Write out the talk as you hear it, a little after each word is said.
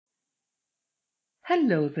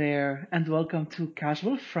Hello there, and welcome to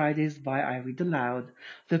Casual Fridays by I Read Aloud,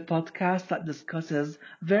 the podcast that discusses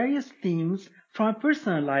various themes from a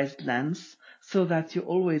personalized lens so that you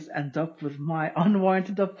always end up with my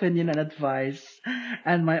unwarranted opinion and advice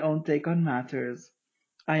and my own take on matters.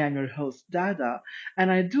 I am your host, Dada,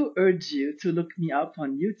 and I do urge you to look me up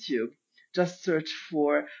on YouTube. Just search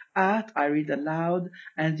for at I Read Aloud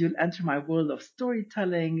and you'll enter my world of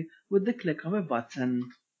storytelling with the click of a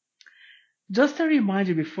button. Just a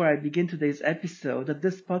reminder before I begin today's episode that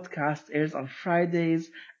this podcast airs on Fridays,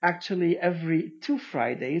 actually every two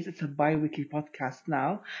Fridays. It's a bi-weekly podcast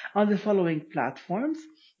now on the following platforms: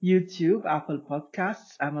 YouTube, Apple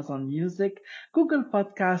Podcasts, Amazon Music, Google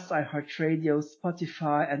Podcasts, iHeartRadio,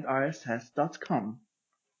 Spotify, and RSS.com.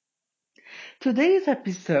 Today's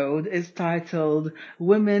episode is titled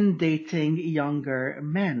Women Dating Younger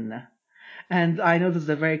Men. And I know this is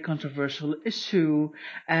a very controversial issue,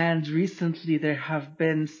 and recently there have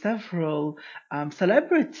been several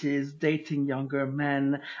celebrities dating younger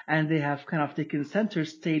men, and they have kind of taken center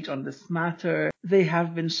stage on this matter. They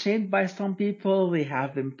have been shamed by some people, they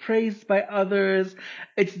have been praised by others.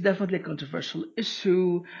 It's definitely a controversial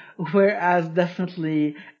issue, whereas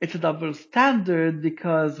definitely it's a double standard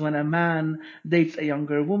because when a man dates a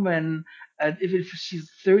younger woman, and even if she's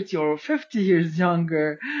 30 or 50 years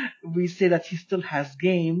younger, we say that he still has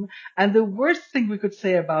game. And the worst thing we could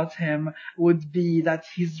say about him would be that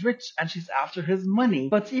he's rich and she's after his money.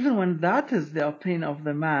 But even when that is the opinion of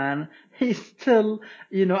the man, he's still,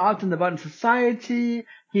 out and about in society.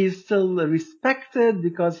 He's still respected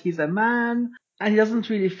because he's a man and he doesn't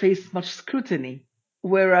really face much scrutiny.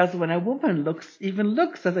 Whereas when a woman even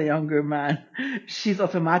looks at a younger man, she's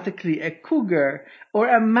automatically a cougar or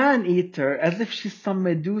a man eater, as if she's some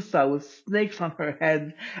Medusa with snakes on her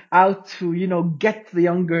head, out to, get the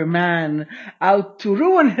younger man, out to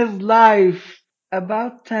ruin his life.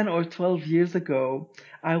 About 10 or 12 years ago,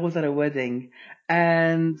 I was at a wedding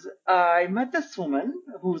and I met this woman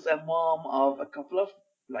who's a mom of a couple of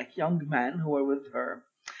like young men who were with her.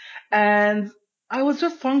 And I was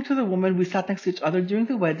just talking to the woman. We sat next to each other during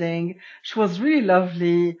the wedding. She was really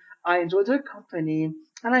lovely. I enjoyed her company,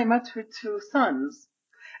 and I met her two sons.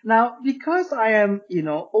 Now, because I am,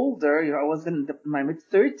 older, I was in my mid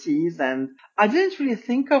 30s, and I didn't really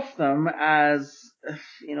think of them as,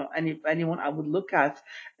 anyone I would look at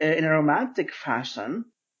in a romantic fashion.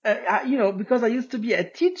 Because I used to be a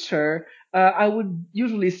teacher, I would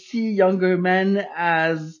usually see younger men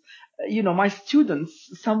as, my students,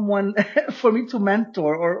 someone for me to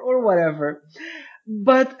mentor or whatever.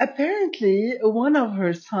 But apparently, one of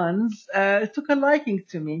her sons took a liking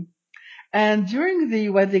to me. And during the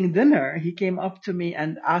wedding dinner, he came up to me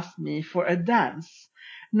and asked me for a dance.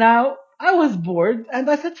 Now, I was bored and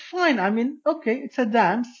I said, fine. I mean, okay, it's a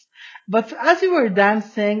dance. But as we were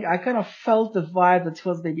dancing, I kind of felt the vibe that he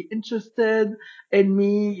was maybe interested in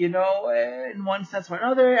me, in one sense or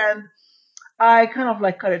another. And I kind of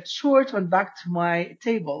like cut it short, went back to my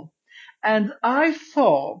table. And I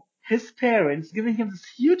saw his parents giving him this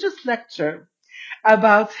hugest lecture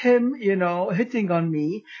about him, hitting on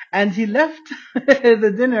me. And he left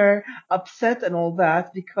the dinner upset and all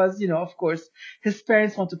that because, of course, his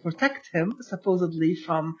parents want to protect him, supposedly,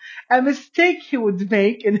 from a mistake he would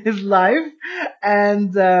make in his life.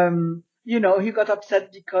 And, he got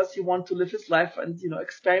upset because he wanted to live his life and,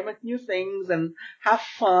 experiment new things and have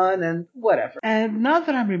fun and whatever. And now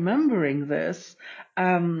that I'm remembering this,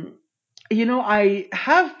 um, I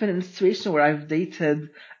have been in a situation where I've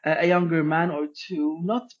dated a younger man or two,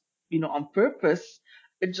 not, on purpose.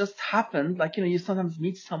 It just happened. Like, you sometimes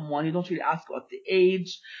meet someone, you don't really ask about the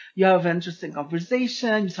age. You have an interesting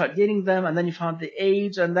conversation, you start dating them, and then you found the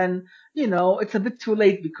age, and then, it's a bit too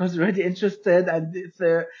late because you're already interested, and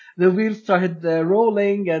the wheels started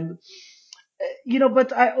rolling, and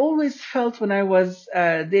but I always felt when I was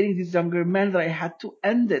dating these younger men that I had to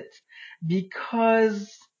end it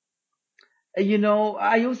because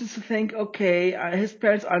I used to think, okay, his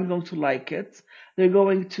parents aren't going to like it. They're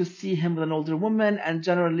going to see him with an older woman, and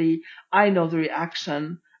generally, I know the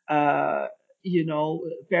reaction, uh,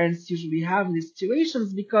 parents usually have in these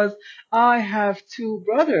situations because I have two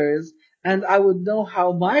brothers, and I would know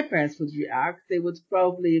how my parents would react. They would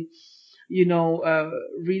probably,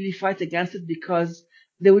 really fight against it because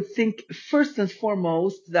they would think first and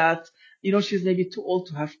foremost that, she's maybe too old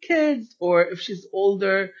to have kids, or if she's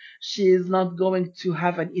older, she is not going to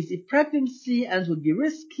have an easy pregnancy and would be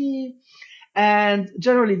risky. And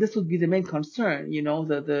generally, this would be the main concern,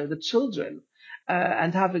 the children.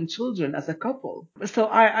 And having children as a couple. So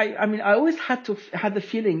I mean, I always had the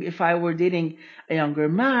feeling if I were dating a younger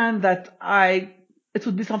man that it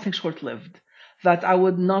would be something short lived. that I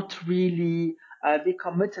would not really be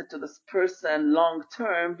committed to this person long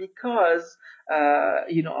term because,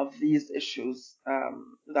 of these issues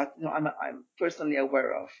that I'm personally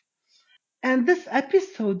aware of. And this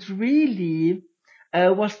episode really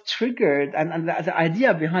was triggered, and the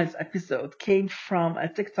idea behind this episode came from a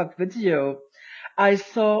TikTok video I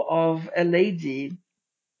saw of a lady.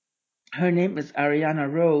 Her name is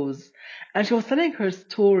Ariana Rose, and she was telling her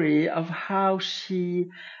story of how she,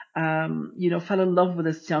 fell in love with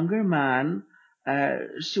this younger man.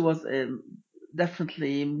 She was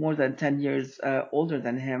definitely more than 10 years older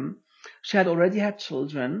than him. She had already had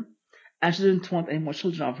children, and she didn't want any more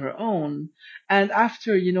children of her own. And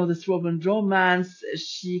after, this romance,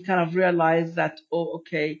 she kind of realized that, oh,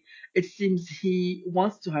 okay, it seems he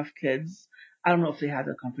wants to have kids. I don't know if they had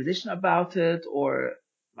a conversation about it, or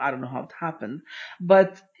I don't know how it happened,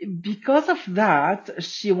 but because of that,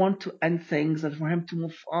 she wanted to end things and for him to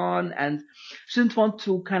move on, and she didn't want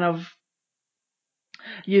to kind of,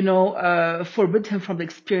 forbid him from the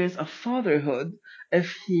experience of fatherhood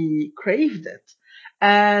if he craved it.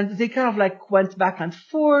 And they kind of like went back and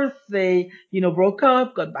forth. They, broke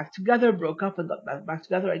up, got back together, broke up and got back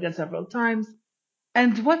together again several times.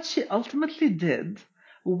 And what she ultimately did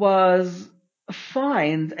was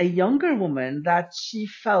find a younger woman that she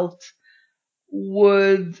felt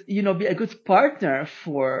would, be a good partner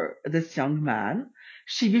for this young man.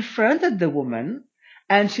 She befriended the woman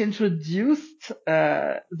and she introduced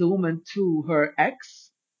the woman to her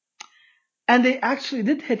ex, and they actually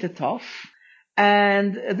did hit it off.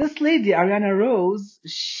 And this lady, Ariana Rose,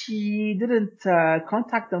 she didn't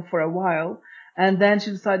contact them for a while. And then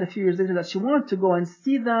she decided a few years later that she wanted to go and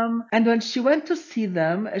see them. And when she went to see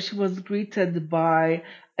them, she was greeted by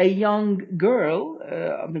a young girl,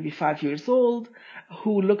 maybe 5 years old,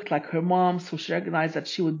 who looked like her mom. So she recognized that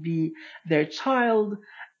she would be their child.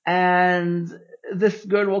 And this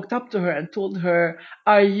girl walked up to her and told her,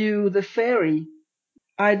 "Are you the fairy?"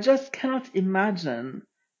 I just cannot imagine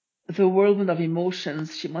the whirlwind of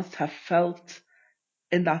emotions she must have felt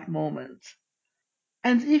in that moment.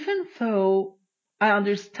 And even though I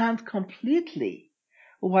understand completely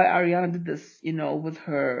why Ariana did this, with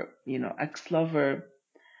her, ex-lover,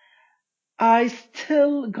 I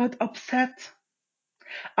still got upset.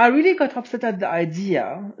 I really got upset at the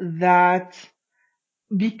idea that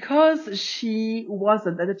because she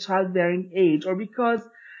wasn't at a childbearing age, or because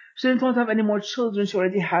she didn't want to have any more children, she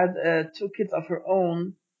already had two kids of her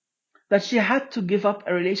own, that she had to give up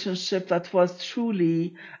a relationship that was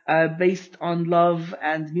truly based on love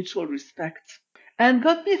and mutual respect. And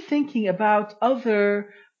got me thinking about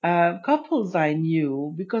other couples I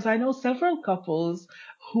knew, because I know several couples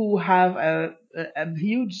who have a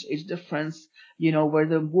huge age difference, where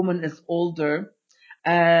the woman is older.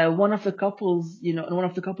 One of the couples,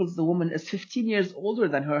 the woman is 15 years older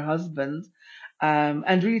than her husband.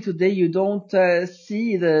 And really today you don't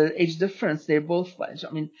see the age difference. They're both,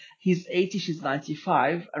 I mean, he's 80, she's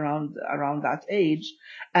 95, around that age.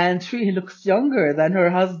 And she looks younger than her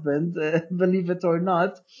husband, believe it or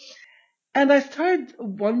not. And I started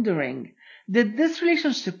wondering, did this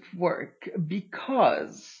relationship work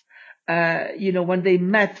because, when they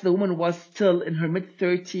met, the woman was still in her mid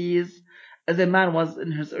 30s, the man was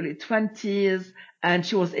in his early 20s, and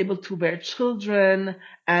she was able to bear children,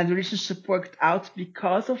 and the relationship worked out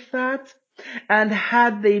because of that? And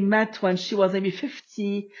had they met when she was maybe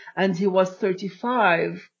 50 and he was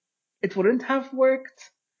 35, it wouldn't have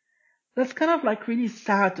worked? That's kind of like really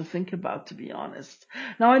sad to think about, to be honest.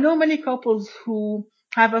 Now, I know many couples who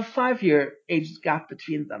have a 5 year age gap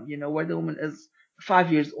between them, where the woman is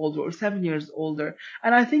 5 years older or 7 years older.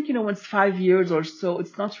 And I think, when it's 5 years or so,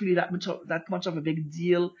 it's not really that much of a big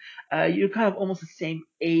deal. You're kind of almost the same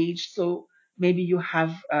age. So maybe you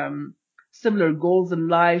have, similar goals in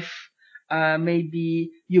life.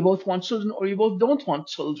 Maybe you both want children or you both don't want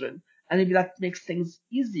children. And maybe that makes things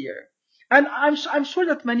easier. And I'm sure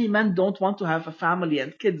that many men don't want to have a family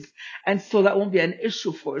and kids, and so that won't be an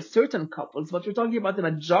issue for certain couples. But we're talking about the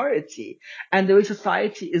majority, and the way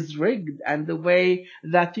society is rigged, and the way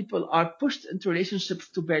that people are pushed into relationships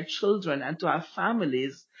to bear children and to have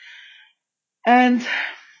families. And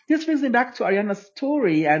this brings me back to Ariana's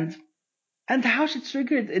story, and how she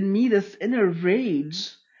triggered in me this inner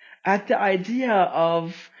rage at the idea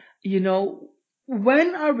of, you know,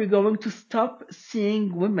 when are we going to stop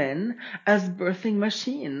seeing women as birthing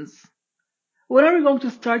machines? When are we going to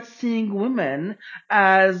start seeing women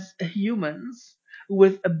as humans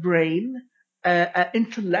with a brain,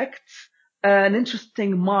 intellect, an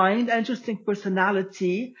interesting mind, an interesting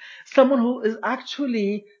personality, someone who is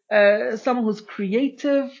actually someone who's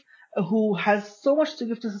creative, who has so much to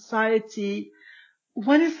give to society,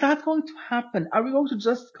 When is that going to happen? Are we going to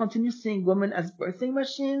just continue seeing women as birthing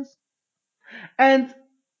machines? And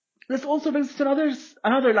this also brings us to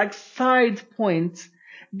another like side point,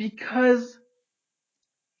 because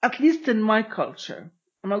at least in my culture,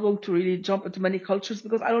 I'm not going to really jump into many cultures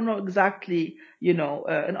because I don't know exactly, in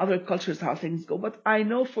other cultures how things go, but I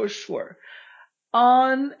know for sure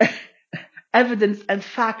on evidence and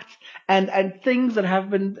fact and things that have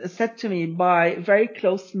been said to me by very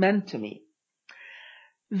close men to me,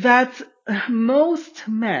 that most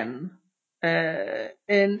men,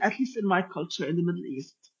 in at least in my culture in the Middle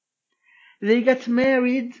East, they get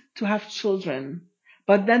married to have children,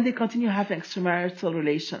 but then they continue having extramarital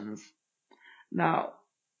relations. Now,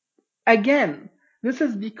 again, this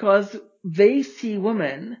is because they see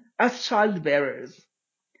women as child bearers.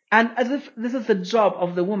 And as if this is the job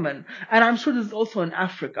of the woman. And I'm sure this is also in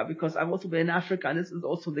Africa, because I've also been in Africa and this is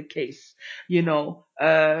also the case.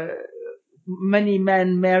 Many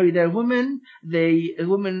men marry their women, the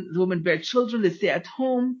women bear children, they stay at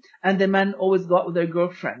home, and the men always go out with their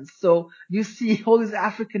girlfriends. So you see all these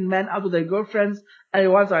African men out with their girlfriends, and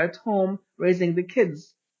their wives are at home raising the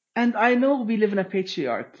kids. And I know we live in a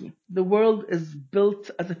patriarchy. The world is built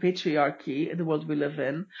as a patriarchy, the world we live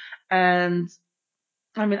in. And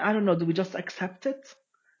I mean, I don't know. Do we just accept it?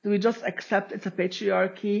 Do we just accept it's a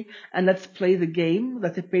patriarchy and let's play the game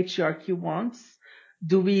that the patriarchy wants?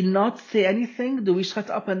 Do we not say anything? Do we shut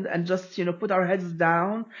up and just, put our heads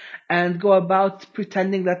down and go about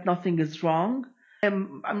pretending that nothing is wrong?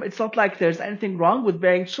 It's not like there's anything wrong with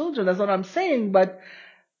bearing children. That's what I'm saying. But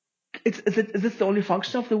is this the only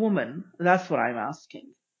function of the woman? That's what I'm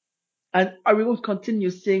asking. And are we going to continue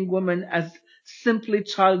seeing women as simply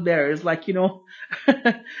childbearers, like,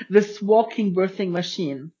 this walking birthing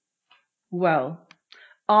machine? Well,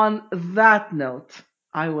 on that note,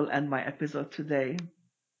 I will end my episode today.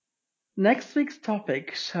 Next week's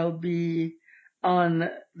topic shall be on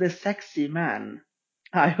the sexy man.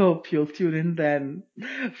 I hope you'll tune in then.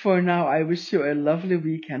 For now, I wish you a lovely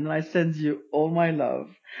weekend and I send you all my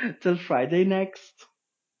love. Till Friday next.